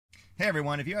Hey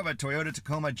everyone, if you have a Toyota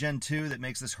Tacoma Gen 2 that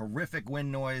makes this horrific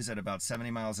wind noise at about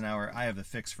 70 miles an hour, I have the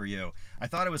fix for you. I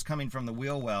thought it was coming from the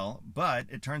wheel well, but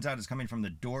it turns out it's coming from the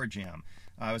door jamb.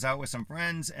 I was out with some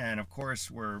friends, and of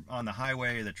course we're on the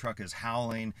highway, the truck is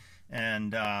howling,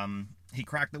 and he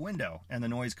cracked the window and the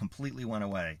noise completely went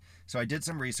away. So I did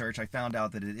some research. I found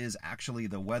out that it is actually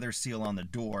the weather seal on the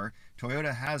door.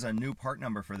 Toyota has a new part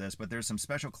number for this, but there's some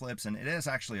special clips and it is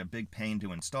actually a big pain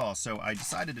to install. So I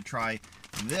decided to try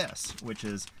this, which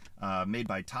is made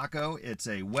by Taco. It's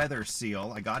a weather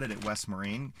seal. I got it at West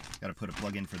Marine. Got to put a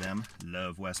plug in for them.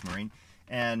 Love West Marine.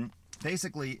 And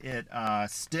basically it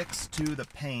sticks to the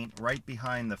paint right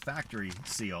behind the factory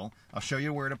seal. I'll show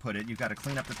you where to put it. You've got to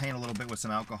clean up the paint a little bit with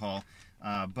some alcohol,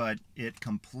 but it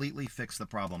completely fixed the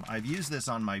problem. I've used this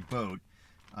on my boat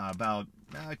about,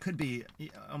 it could be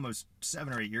almost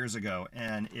 7 or 8 years ago,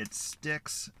 and it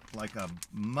sticks like a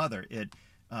mother.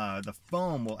 The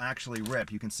foam will actually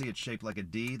rip. You can see it's shaped like a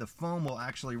D. The foam will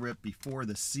actually rip before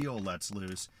the seal lets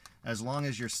loose, as long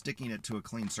as you're sticking it to a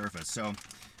clean surface. So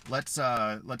let's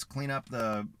clean up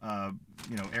the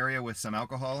area with some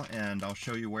alcohol, and I'll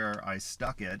show you where I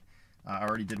stuck it. I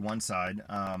already did one side.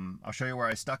 I'll show you where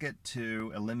I stuck it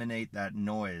to eliminate that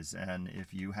noise. And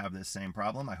if you have this same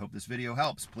problem, I hope this video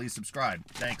helps. Please subscribe.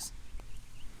 Thanks.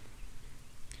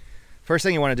 First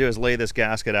thing you want to do is lay this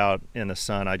gasket out in the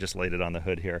sun. I just laid it on the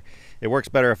hood here. It works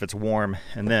better if it's warm.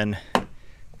 And then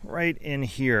right in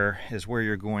here is where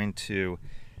you're going to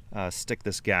stick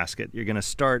this gasket. You're going to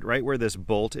start right where this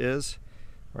bolt is,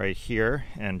 right here,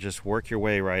 and just work your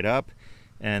way right up.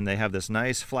 And they have this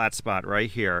nice flat spot right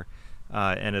here,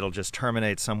 and it'll just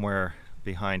terminate somewhere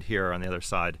behind here on the other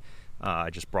side. I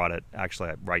just brought it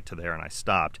actually right to there and I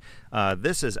stopped.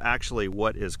 This is actually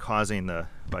what is causing the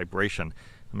vibration.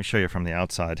 Let me show you from the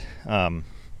outside.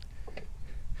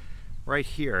 Right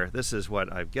here, this is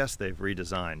what I guess they've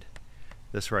redesigned.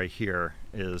 This right here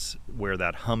is where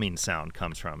that humming sound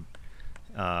comes from.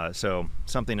 So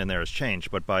something in there has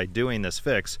changed, but by doing this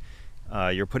fix,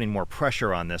 you're putting more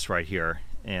pressure on this right here,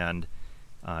 and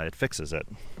it fixes it.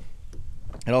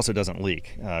 It also doesn't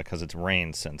leak because it's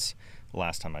rained since the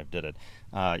last time I did it.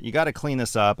 You got to clean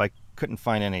this up. I couldn't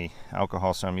find any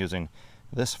alcohol, so I'm using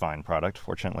this fine product.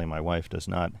 Fortunately, my wife does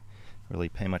not really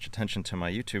pay much attention to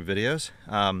my YouTube videos.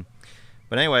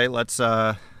 But anyway, let's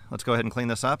go ahead and clean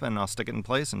this up, and I'll stick it in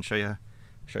place and show you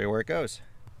where it goes.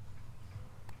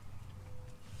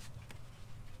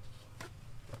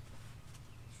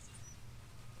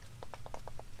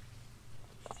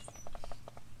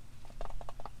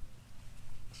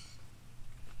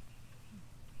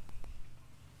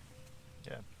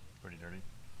 Yeah, pretty dirty.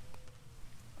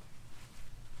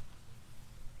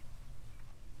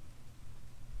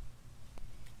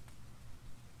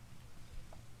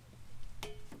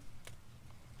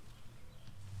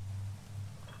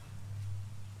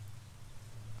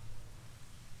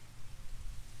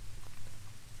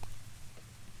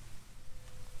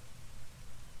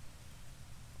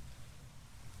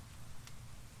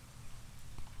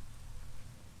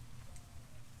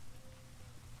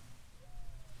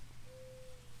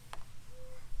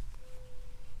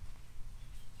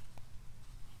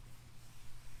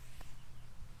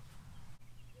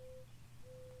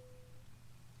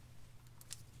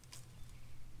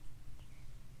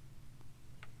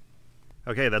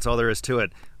 Okay, that's all there is to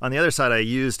it. On the other side, I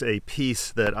used a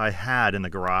piece that I had in the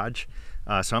garage.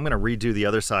 So I'm going to redo the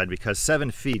other side because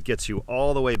 7 feet gets you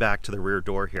all the way back to the rear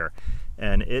door here.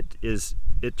 And it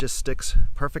just sticks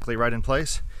perfectly right in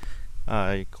place.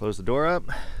 You close the door up.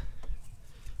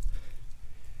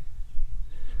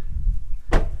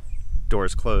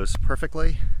 Doors close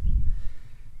perfectly.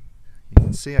 You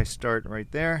can see I start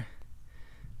right there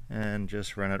and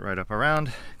just run it right up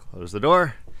around. Close the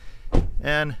door.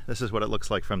 And this is what it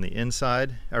looks like from the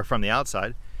inside, or from the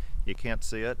outside. You can't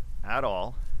see it at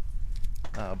all.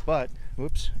 But,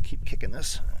 whoops, I keep kicking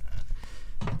this.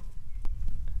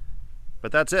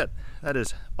 But that's it. That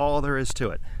is all there is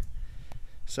to it.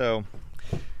 So,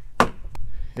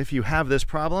 if you have this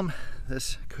problem,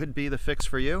 this could be the fix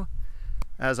for you.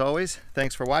 As always,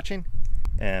 thanks for watching,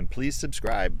 and please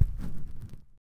subscribe.